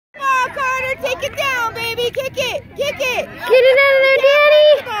Kick it! Get it out of there,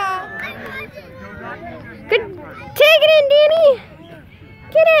 Danny! Good. Take it in, Danny!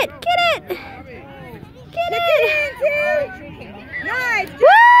 Get it! Get it! Get it! Nice! Woo!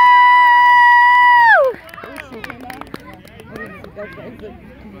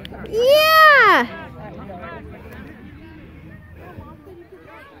 Yeah!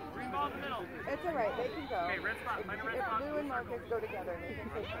 It's alright, they can go. If Blue and Marcus go together, they can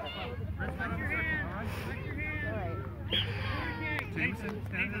take that. Alright. Jameson,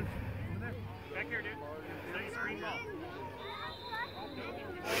 stand over there. Back here, dude. Nice screen ball.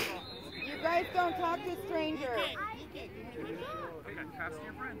 You guys don't talk to strangers. Okay, pass to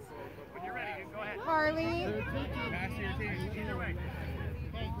your friends. When you're ready, go ahead. Harley. Pass to your team. Either way.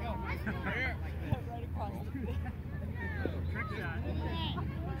 Trick shot.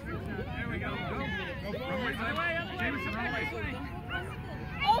 There we go. Go. Wrong way. Jameson, wrong way.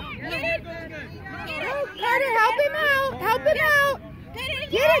 Carter, help him out. Help him out.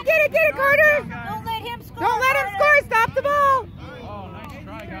 Get it, Carter. Don't let him score. Don't let him score. Stop the ball. Oh, nice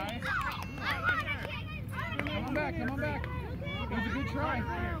try, guys. Come on back. It was a good try.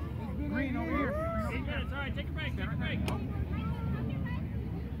 Green over here. 8 minutes. All right, take a break.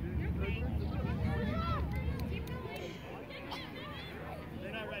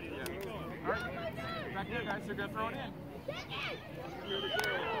 They're not ready. Let's keep going. All right. Back there, guys. They're going to throw it in.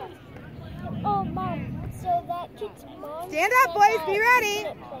 Oh, Mom. So that kid's mom. Stand up, boys. Be ready.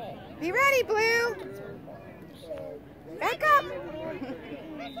 Be ready, Blue. Back up.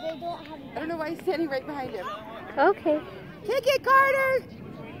 They don't have. I don't know why he's standing right behind him. Okay. Kick it, Carter.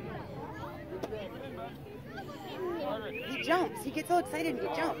 He jumps. He gets so excited and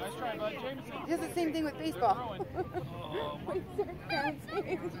he jumps. Nice try, bud. Jameson. He does the same thing with baseball.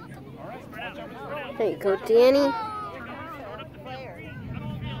 There you go, Danny.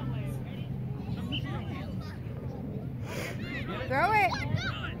 Throw it.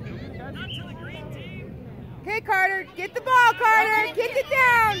 Okay, Carter. Get the ball, Carter. Kick it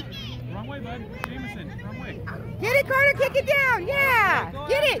down. Wrong way, bud. Jameson. Wrong way. Get it, Carter. Kick it down. Yeah.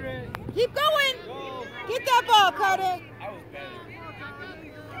 Get it. Keep going. Get that ball, Carter.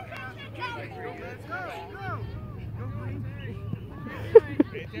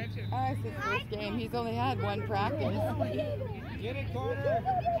 Oh, it's his first game. He's only had one practice. Get it, Carter.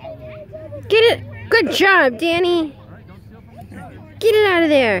 Get it. Good job, Danny. Get it out of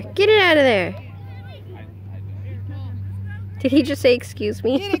there. Get it out of there. Did he just say excuse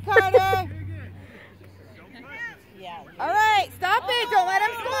me? Get it, Carter. All right, stop it. Don't let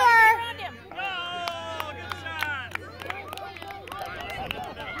him score. Oh, good shot.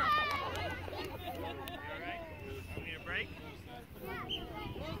 Need a break?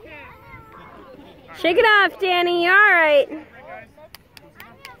 Shake it off, Danny. You're all right.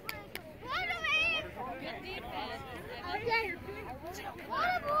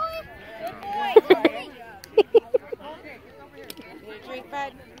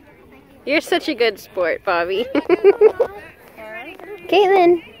 You're such a good sport, Bobby.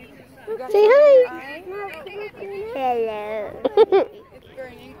 Caitlin, say hi. Hello.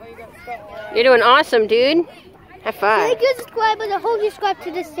 You're doing awesome, dude. High five. Like and subscribe, but hold subscribe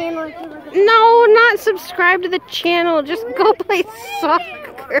to this channel. No, not subscribe to the channel. Just go play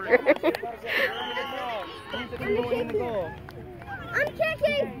soccer. I'm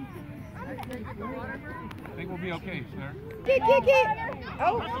kicking. I think we'll be okay, sir. Kick it.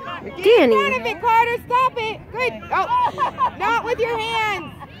 Oh, Danny. get in front of it, Carter. Stop it. Good. Oh, not with your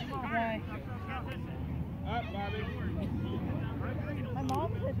hands. Up, Bobby. My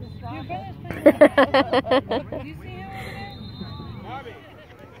mom said to stop. You see him? Bobby.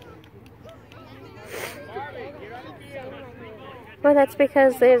 Bobby, get on the field. Well, that's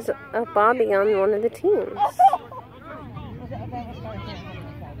because there's a Bobby on one of the teams.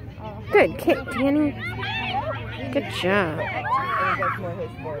 Good kick, Danny. Good job.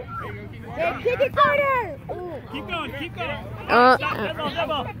 Okay, kick it, Carter. Keep going, keep going. Uh, Stop, blue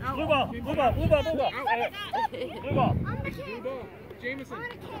ball. Blue ball. Blue ball. Blue ball. Blue ball. Right here. Blue ball. Blue ball. Jameson.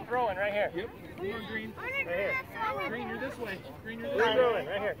 Throwing right here. Yep. Come on, Green. Right here. Green, you're this way. Green, you're this way. Throwing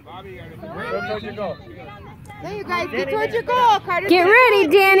right here. Bobby, go towards your goal. There you guys, get towards your goal, Carter. get ready,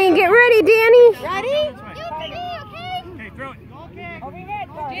 Danny. Get ready, Danny. Ready? Okay, throw it. Over your head,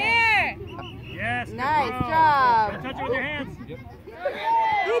 Carter. Yeah. Yes. good Nice ball. job. Touch it with your hands. Kick it.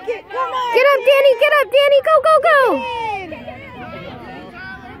 Come on. Get up, Danny. Get up, Danny. Go, go, go.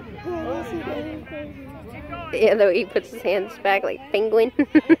 Yeah, though he puts his hands back like penguin. All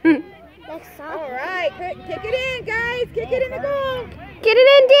right, kick it in, guys. Kick it in the goal. Get it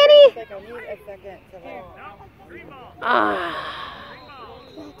in, Danny. Like I need a second to Ah.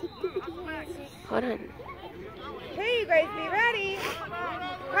 Hold on. ready, Grace, be ready.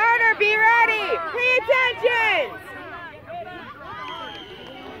 Carter, be ready. Pay attention.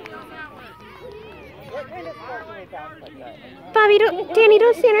 What kind of sport do we bounce like that? Bobby, Danny,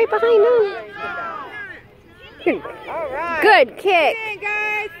 don't stand right behind them. All right. Good kick. Get in,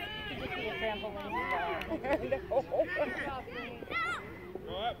 guys.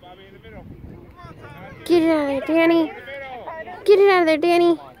 Get it out of there, Danny. Get it out of there,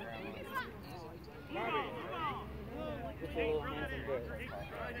 Danny.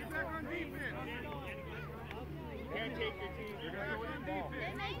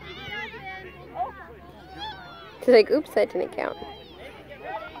 She's like, oops, that didn't count.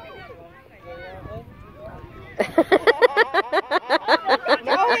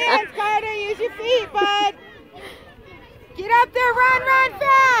 No hands, Carter. Use your feet, bud. Get up there. Run, run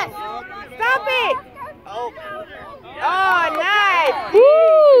fast. Stop it. Oh, nice.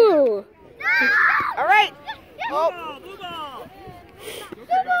 Woo! All right. Oh.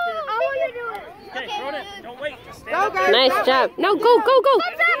 Okay, throw it in. Don't wait. Just stand Go, up. guys. Nice Stop job. it. No, go, go, go.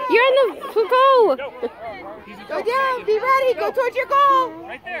 You're in the go. Go down. Be ready. Go towards your goal.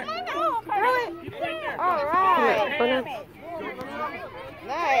 Right there. Throw it. Keep it right there. All right. Hold on.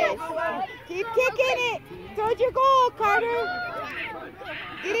 Nice. Keep kicking it. Towards your goal, Carter.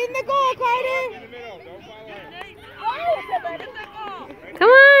 Get in the goal, Carter. Come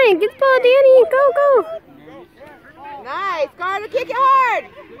on, get the ball, Danny. Go, go. Nice. Carter, kick it hard.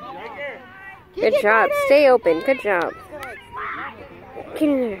 Kick Good it, job. Carter. Stay open. Good job. Get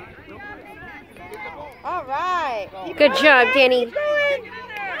in there. All right. Keep Good going, job, guys. Danny. Keep going.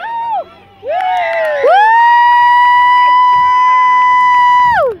 Woo! Woo!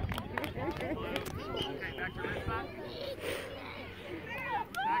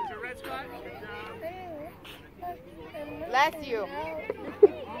 Back to red spot. Bless you.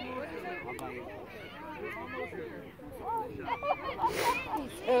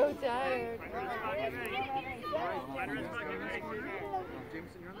 He's so tired.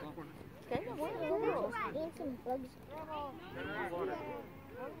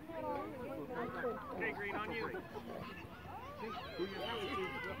 Okay, Green, on you.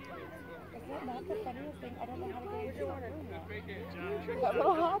 That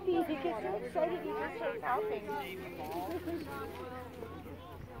little hoppy, he gets so excited he just starts hopping.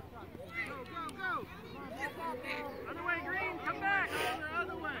 Other way, Green. Come back.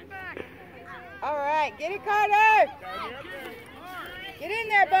 Other way. Back. All right, get it, Carter. Get in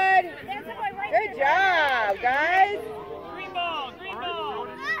there, bud. Good job, guys. Green ball. Green ball.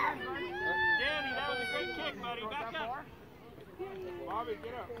 Danny, that was a great kick, buddy. Back up. Bobby,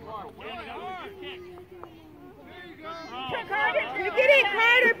 get up. Come on. Danny, that was a good kick. You get it,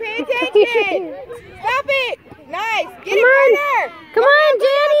 Carter. Pay attention. Stop it. Nice. Get it, Come on. Carter. Come on,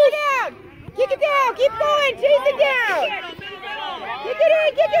 Danny. Kick it down. Kick it down. Keep going. Chase it down. Kick it in.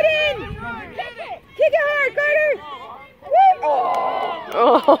 Kick it in. Kick it hard, Carter. Woo. Oh.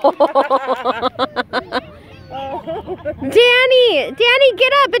 Danny,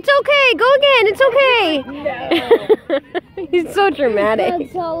 get up. It's okay. Go again. It's okay. He's so dramatic.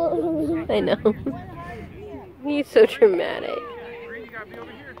 I know. He's so dramatic.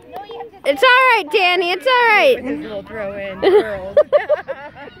 It's all right, Danny. It's all right. His little throw in girls.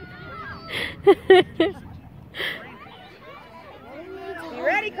 You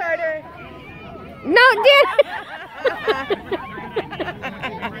ready, Carter? No, Danny.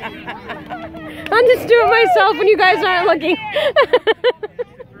 I'm just doing it myself when you guys aren't looking.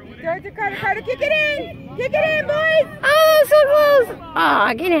 Throw it to Carter. Carter, kick it in. Kick it in, boys. Oh, so close.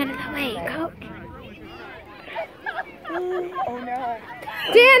 Oh, get out of the way, coach. Oh, no.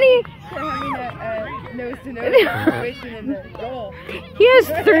 Danny. We're having a nose-to-nose situation in the goal. He has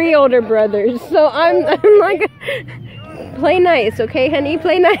 3 older brothers, so I'm like, play nice, okay, honey?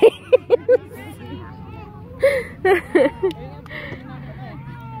 Play nice.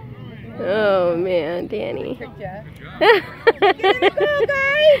 Oh man, Danny. Good job. Get in the goal,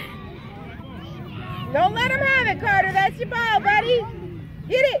 guys. Don't let him have it, Carter. That's your ball, buddy.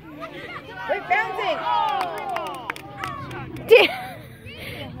 Get it. Quit bouncing.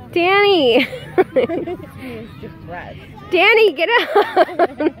 Danny. He's depressed. Danny, get up.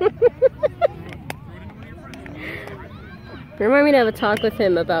 Remind me to have a talk with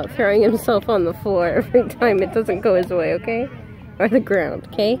him about throwing himself on the floor every time it doesn't go his way, okay? Or the ground,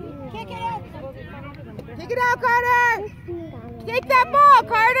 okay? Kick it out. Kick it out, Carter. Take that ball,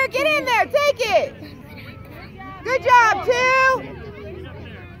 Carter. Get in there. Take it. Good job, 2.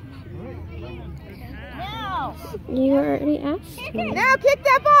 You already asked me. Now kick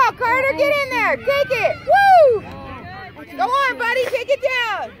that ball, Carter. Get in there. Take it. Woo! Go on, buddy. Kick it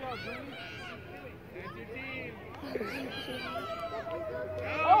down.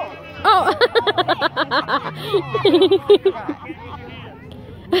 Oh!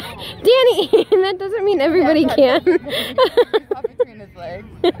 Danny, that doesn't mean everybody can. Between his legs.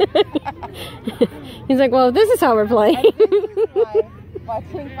 He's like, well, this is how we're playing.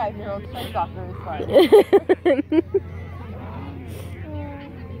 Watching 5-year-olds play soccer is fun.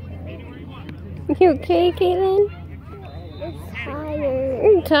 You okay, Caitlin? I'm tired.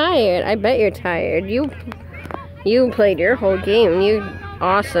 I'm tired. I bet you're tired. You played your whole game. You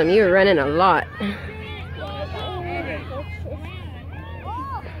awesome. You were running a lot.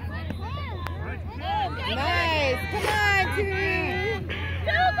 Nice. Come on, team.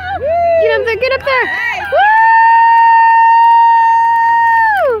 Get up there. Get up there. Nice.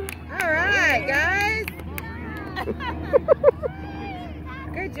 Woo! All right, guys.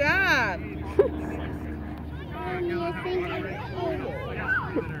 Good job.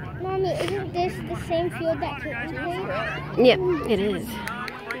 Mommy, isn't this the same field that Caitlin played? Yep, it is.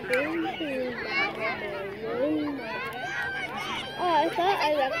 Oh, I thought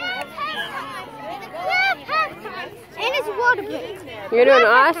I recognized. And it's water break. You're doing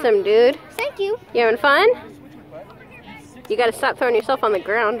awesome, dude. Thank you. You having fun? You gotta stop throwing yourself on the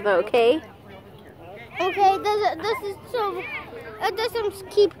ground, though, okay? Okay, this is so. It doesn't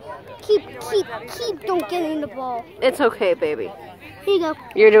keep. Don't get in the ball. It's okay, baby. Here you go.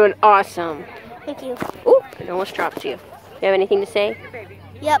 You're doing awesome. Thank you. Ooh, it almost dropped you. You have anything to say?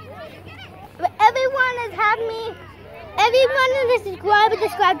 Yep. But everyone has had me. Everyone is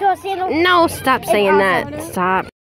subscribe to our channel. No, stop saying that. Stop.